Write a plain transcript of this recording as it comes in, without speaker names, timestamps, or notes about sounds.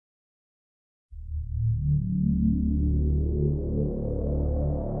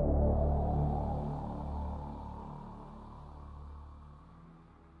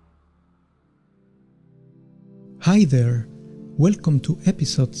Hi there! Welcome to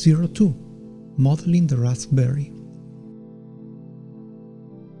episode 02, Modeling the Raspberry.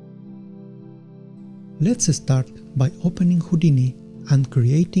 Let's start by opening Houdini and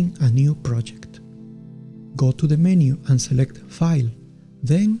creating a new project. Go to the menu and select File,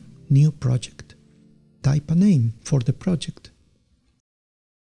 then New Project. Type a name for the project.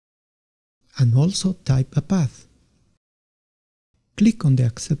 And also type a path. Click on the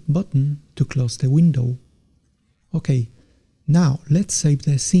Accept button to close the window. OK, now let's save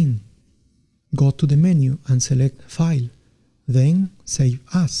the scene. Go to the menu and select File, then Save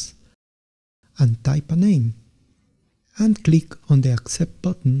As, and type a name, and click on the Accept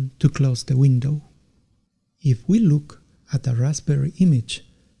button to close the window. If we look at the Raspberry image,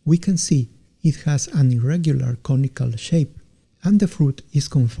 we can see it has an irregular conical shape, and the fruit is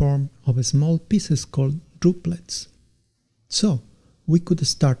conformed of small pieces called Druplets. So, we could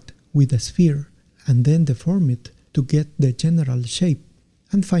start with a sphere and then deform it to get the general shape,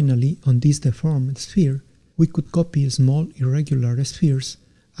 and finally on this deformed sphere we could copy small irregular spheres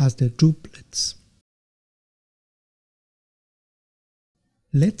as the Druplets.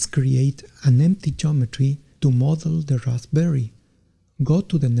 Let's create an empty geometry to model the Raspberry. Go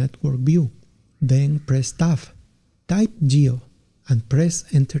to the Network view, then press Tab, type Geo, and press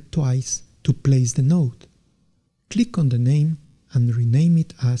Enter twice to place the node. Click on the name and rename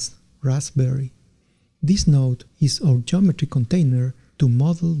it as Raspberry. This node is our geometry container to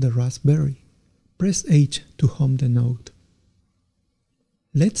model the Raspberry. Press H to home the node.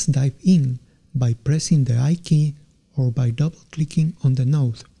 Let's dive in by pressing the I key or by double-clicking on the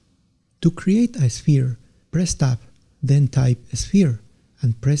node. To create a sphere, press Tab, then type Sphere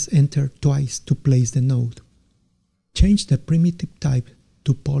and press Enter twice to place the node. Change the primitive type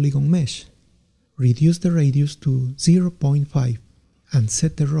to Polygon Mesh. Reduce the radius to 0.5 and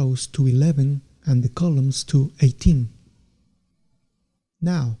set the rows to 11 and the columns to 18.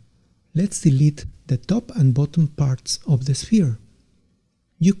 Now, let's delete the top and bottom parts of the sphere.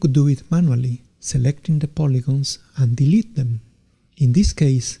 You could do it manually, selecting the polygons and delete them. In this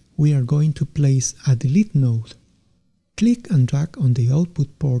case, we are going to place a delete node. Click and drag on the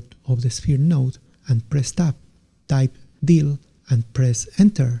output port of the sphere node and press Tab, type Del and press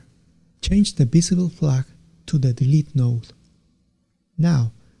Enter. Change the visible flag to the delete node.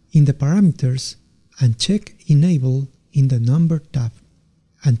 Now, in the parameters, uncheck Enable in the Number tab,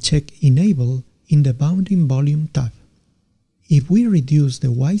 and check Enable in the Bounding Volume tab. If we reduce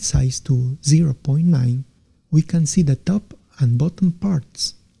the white size to 0.9, we can see the top and bottom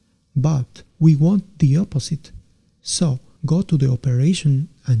parts, but we want the opposite, so go to the operation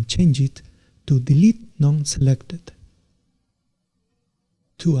and change it to Delete Non-Selected.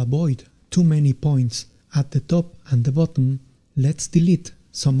 To avoid too many points at the top and the bottom, let's delete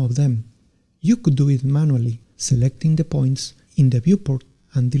some of them. You could do it manually, selecting the points in the viewport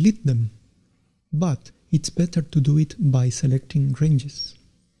and delete them. But it's better to do it by selecting ranges.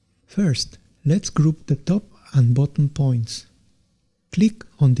 First, let's group the top and bottom points. Click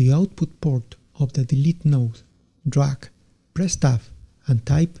on the output port of the delete node, drag, press Tab and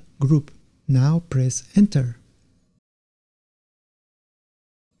type Group. Now press Enter.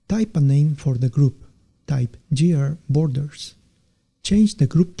 Type a name for the group, type GR Borders. Change the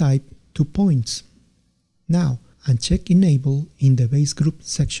group type to Points. Now uncheck Enable in the Base Group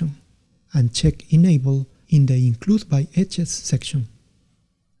section, and check Enable in the Include by Edges section.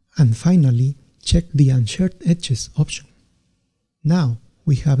 And finally, check the Unshared Edges option. Now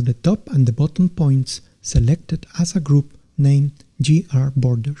we have the top and the bottom points selected as a group named GR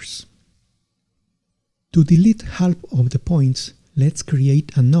Borders. To delete half of the points, let's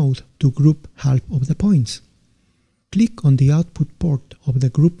create a node to group half of the points. Click on the output port of the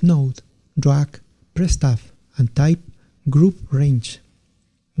group node, drag, press Tab and type Group Range.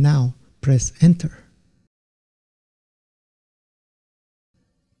 Now press Enter.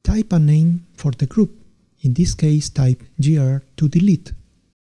 Type a name for the group, in this case type GR to delete.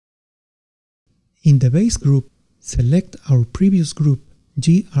 In the base group, select our previous group,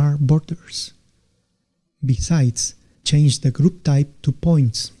 GR Borders. Besides, change the group type to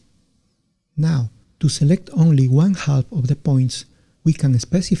Points. Now, to select only one half of the points, we can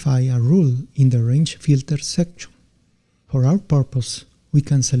specify a rule in the Range Filter section. For our purpose, we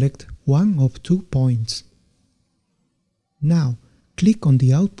can select one of 2 points. Now, click on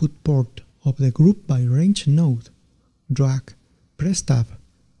the output port of the Group by Range node, drag, press Tab,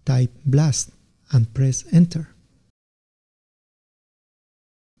 type Blast and press Enter.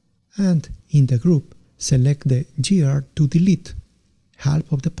 And in the group, select the GR to delete.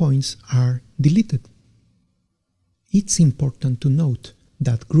 Half of the points are deleted. It's important to note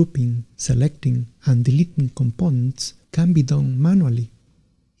that grouping, selecting, and deleting components can be done manually.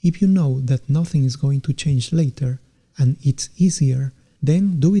 If you know that nothing is going to change later and it's easier,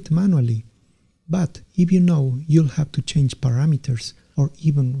 then do it manually. But if you know you'll have to change parameters or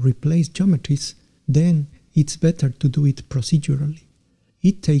even replace geometries, then it's better to do it procedurally.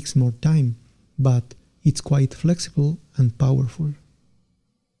 It takes more time, but it's quite flexible and powerful.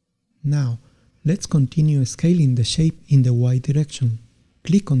 Now, let's continue scaling the shape in the Y direction.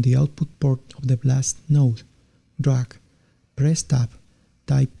 Click on the output port of the blast node, drag, press Tab,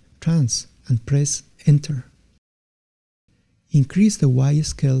 type trans and press Enter. Increase the Y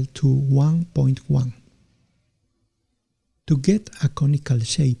scale to 1.1. To get a conical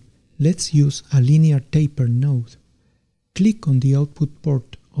shape, let's use a linear taper node. Click on the output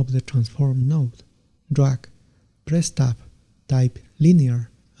port of the transform node, drag, press Tab, type linear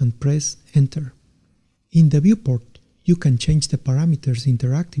and press Enter. In the viewport, you can change the parameters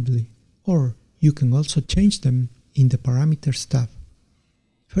interactively, or you can also change them in the Parameters tab.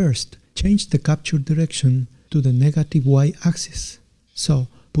 First, change the capture direction to the negative Y-axis, so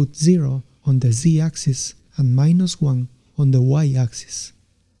put 0 on the Z-axis and -1 on the Y-axis.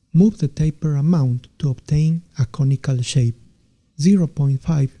 Move the taper amount to obtain a conical shape.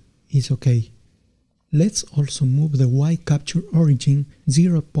 0.5 is okay. Let's also move the Y capture origin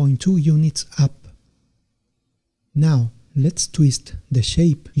 0.2 units up. Now, let's twist the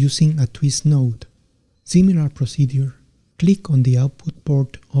shape using a twist node. Similar procedure. Click on the output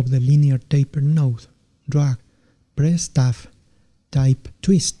port of the linear taper node, drag, press Tab, type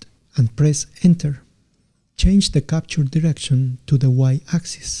twist and press Enter. Change the capture direction to the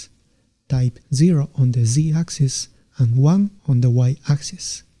Y-axis. Type 0 on the Z-axis and 1 on the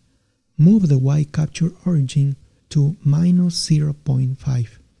Y-axis. Move the Y capture origin to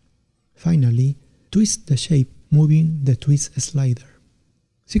 -0.5. Finally, twist the shape moving the twist slider.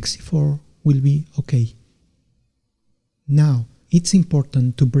 64 will be okay. Now, it's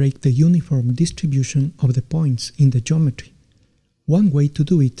important to break the uniform distribution of the points in the geometry. One way to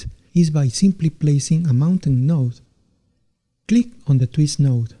do it is by simply placing a mounting node. Click on the twist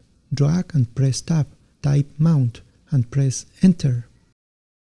node, drag and press Tab, type mount and press Enter.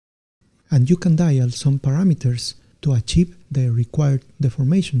 And you can dial some parameters to achieve the required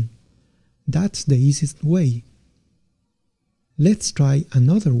deformation. That's the easiest way. Let's try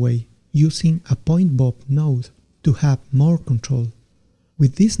another way, using a point bob node to have more control.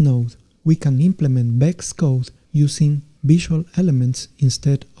 With this node, we can implement Vex code using visual elements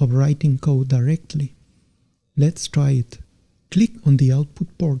instead of writing code directly. Let's try it. Click on the output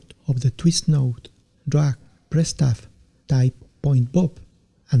port of the twist node, drag, press Tab, type point bob,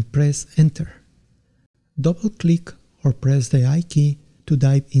 and press Enter. Double-click or press the I key to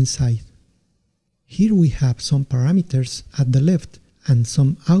dive inside. Here we have some parameters at the left and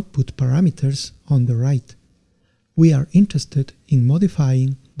some output parameters on the right. We are interested in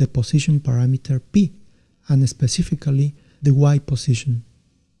modifying the position parameter P, and specifically the Y position.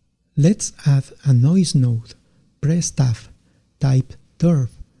 Let's add a noise node. Press Tab, type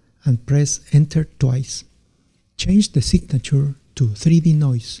turf, and press Enter twice. Change the signature to 3D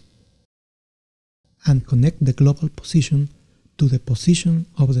noise and connect the global position to the position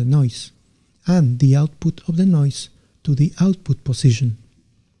of the noise and the output of the noise to the output position.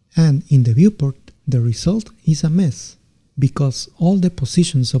 And in the viewport, the result is a mess, because all the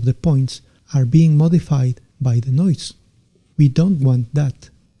positions of the points are being modified by the noise. We don't want that.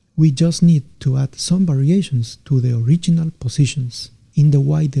 We just need to add some variations to the original positions in the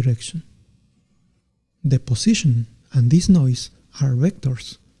Y direction. The position and this noise are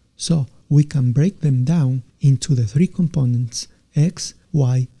vectors, so we can break them down into the three components X,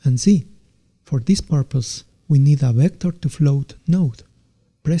 Y, and Z. For this purpose, we need a vector to float node.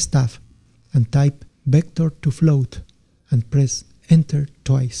 Press Tab and type vector to float and press Enter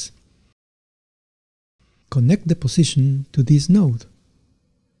twice. Connect the position to this node.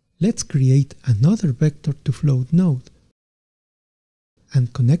 Let's create another vector to float node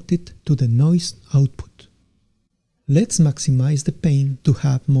and connect it to the noise output. Let's maximize the pane to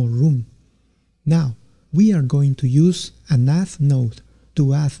have more room. Now, we are going to use an add node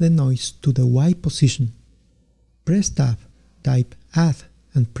to add the noise to the Y position. Press Tab, type add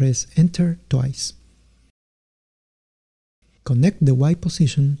and press Enter twice. Connect the Y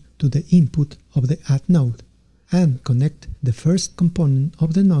position to the input of the add node and connect the first component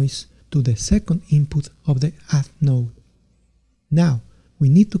of the noise to the second input of the add node. Now, we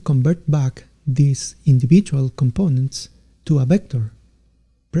need to convert back these individual components to a vector.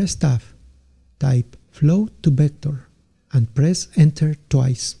 Press Tab, type float to vector and press Enter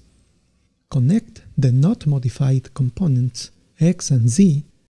twice. Connect the not modified components X and Z,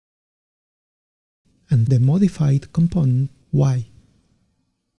 and the modified component Y.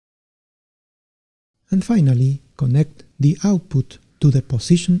 And finally, connect the output to the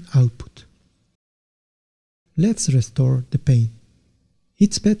position output. Let's restore the pane.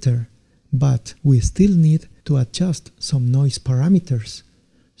 It's better, but we still need to adjust some noise parameters.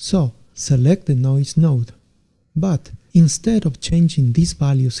 So select the noise node. But instead of changing these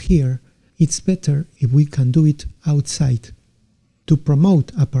values here, it's better if we can do it outside. To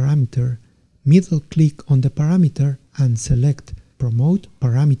promote a parameter, middle-click on the parameter and select Promote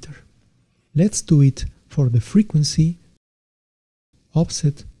Parameter. Let's do it for the frequency,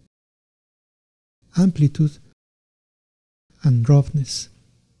 offset, amplitude, and roughness.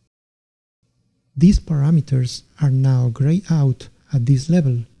 These parameters are now grayed out at this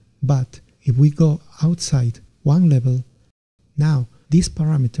level, but if we go outside one level, now these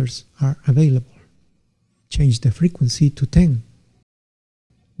parameters are available. Change the frequency to 10,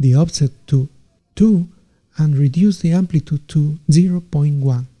 the offset to 2, and reduce the amplitude to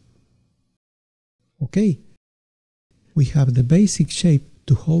 0.1. Okay, we have the basic shape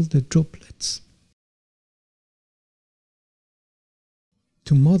to hold the Druplets.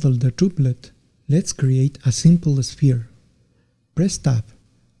 To model the Druplet, let's create a simple sphere. Press Tab,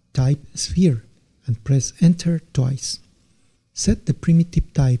 type Sphere, and press Enter twice. Set the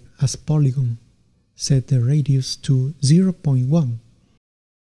primitive type as polygon. Set the radius to 0.1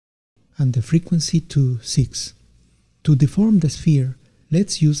 and the frequency to 6. To deform the sphere,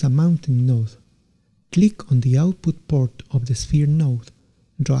 let's use a mounting node. Click on the output port of the sphere node,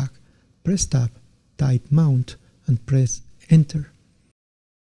 drag, press Tab, type Mount, and press Enter.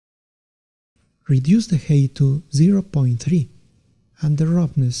 Reduce the height to 0.3 and the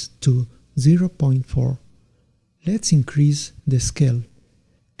roughness to 0.4. Let's increase the scale.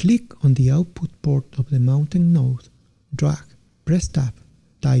 Click on the output port of the mounting node, drag, press Tab,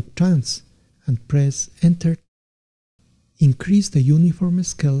 type Trans, and press Enter. Increase the uniform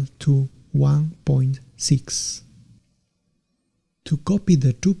scale to 1.6. To copy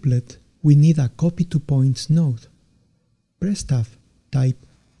the Druplet, we need a Copy to Points node. Press Tab, type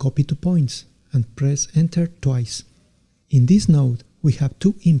Copy to Points, and press Enter twice. In this node, we have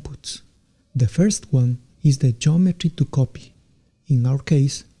two inputs. The first one is the geometry to copy, in our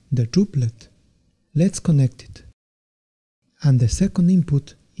case, the Druplet. Let's connect it. And the second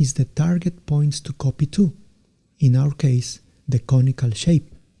input is the target points to copy to, in our case, the conical shape.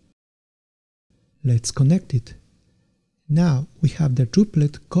 Let's connect it. Now we have the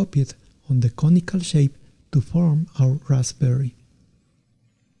Druplet copied on the conical shape to form our raspberry.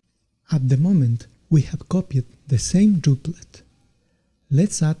 At the moment, we have copied the same Druplet.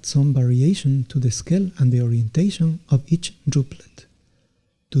 Let's add some variation to the scale and the orientation of each Druplet.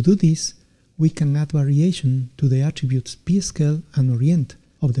 To do this, we can add variation to the attributes pScale and orient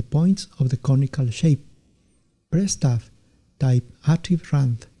of the points of the conical shape. Press Tab, type Attrib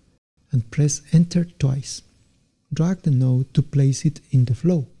Rand, and press Enter twice. Drag the node to place it in the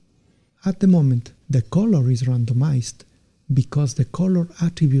flow. At the moment, the color is randomized because the color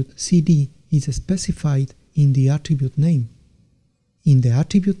attribute CD is specified in the attribute name. In the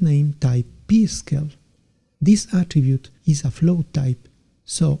attribute name, type pScale. This attribute is a float type,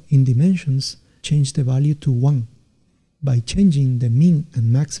 so in dimensions, change the value to 1. By changing the min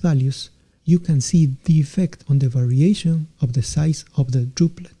and max values, you can see the effect on the variation of the size of the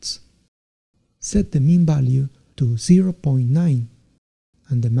Druplets. Set the min value to 0.9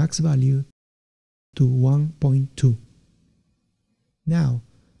 and the max value to 1.2. Now,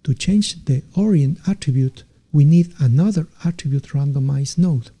 to change the orient attribute, we need another attribute randomized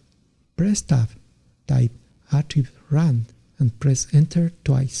node. Press Tab, type Attribute Rand, and press Enter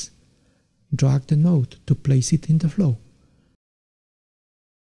twice. Drag the node to place it in the flow.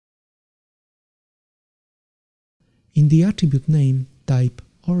 In the attribute name, type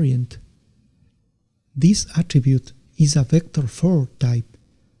Orient. This attribute is a vector 4 type,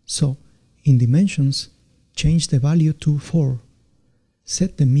 so in dimensions, change the value to 4.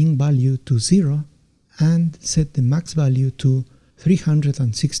 Set the min value to 0 and set the max value to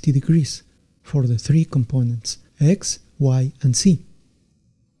 360 degrees for the three components X, Y, and Z.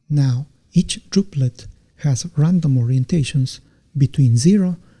 Now, each Druplet has random orientations between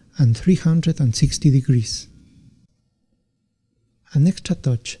 0 and 360 degrees. An extra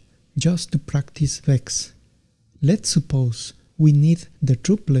touch, just to practice Vex. Let's suppose we need the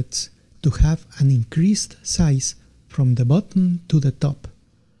Druplets to have an increased size from the bottom to the top,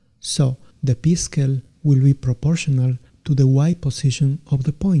 so the pScale will be proportional to the Y position of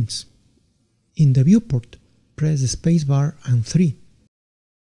the points. In the viewport, press spacebar and 3.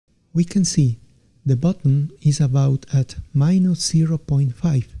 We can see the bottom is about at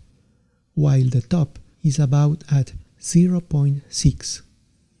 -0.5, while the top is about at 0.6.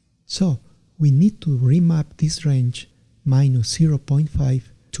 So we need to remap this range -0.5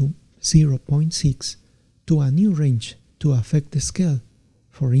 to 0.6 to a new range to affect the scale,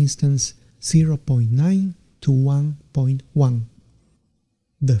 for instance 0.9 to 1.1.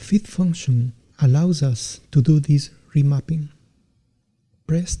 The fit function allows us to do this remapping.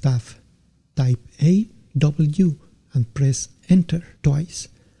 Press Tab, type A, W, and press Enter twice.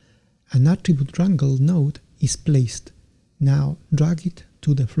 An attribute wrangle node is placed. Now drag it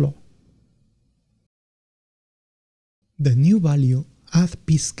to the flow. The new value add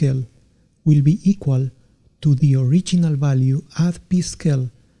p scale will be equal to the original value add p scale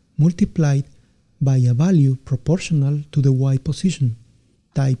multiplied by a value proportional to the y position.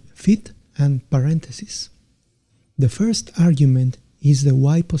 Type fit and parentheses. The first argument is the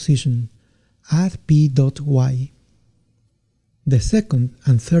y position, add p.y. The second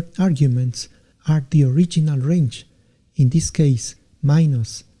and third arguments are the original range, in this case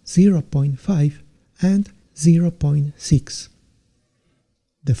 -0.5 and 0.6.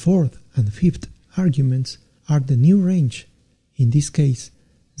 The fourth and fifth arguments are the new range, in this case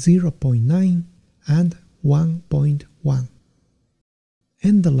 0.9 and 1.1.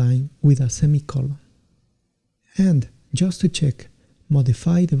 End the line with a semicolon. And, just to check,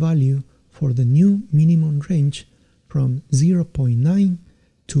 modify the value for the new minimum range from 0.9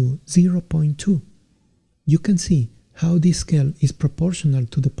 to 0.2. You can see how this scale is proportional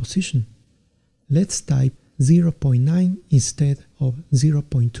to the position. Let's type 0.9 instead of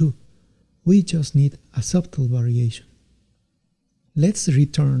 0.2. We just need a subtle variation. Let's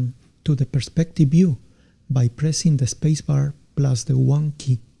return to the perspective view by pressing the spacebar plus the 1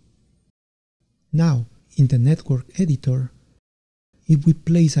 key. Now, in the network editor, if we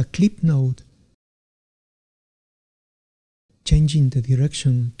place a clip node, changing the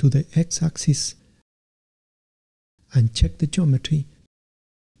direction to the x-axis, and check the geometry,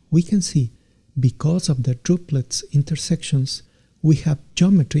 we can see, because of the Druplet's intersections, we have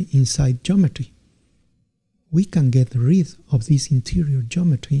geometry inside geometry. We can get rid of this interior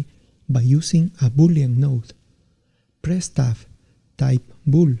geometry by using a Boolean node. Press Tab, type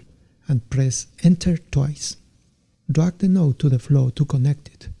bool, and press Enter twice. Drag the node to the flow to connect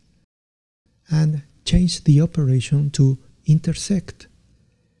it. And change the operation to intersect.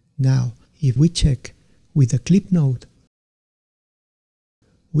 Now, if we check with the clip node,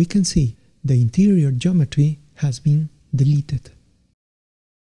 we can see the interior geometry has been deleted.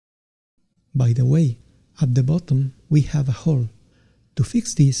 By the way, at the bottom we have a hole. To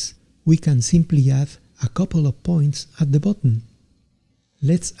fix this, we can simply add a couple of points at the bottom.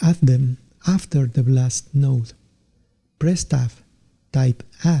 Let's add them after the blast node. Press Tab, type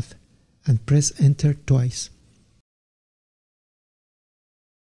Add, and press Enter twice.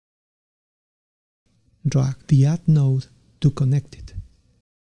 Drag the Add node to connect it.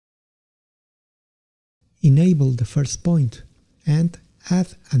 Enable the first point and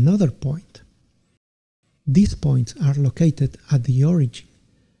add another point. These points are located at the origin.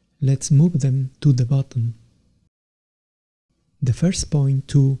 Let's move them to the bottom. The first point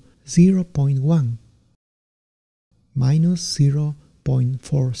to 0.1,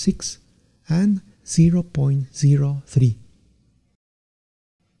 -0.46 and 0.03.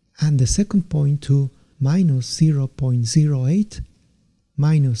 And the second point to -0.08,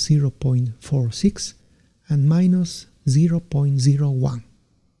 -0.46 and -0.01.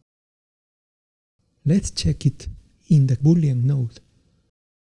 Let's check it in the Boolean node.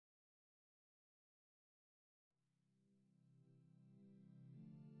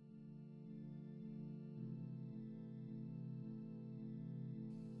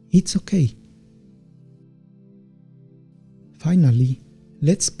 It's okay. Finally,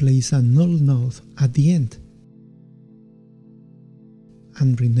 let's place a null node at the end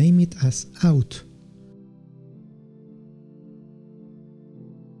and rename it as out.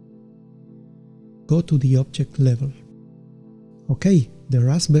 Go to the object level. Okay, the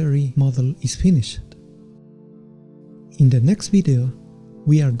Raspberry model is finished. In the next video,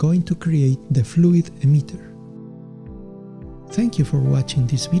 we are going to create the fluid emitter. Thank you for watching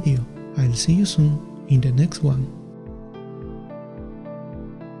this video. I'll see you soon in the next one.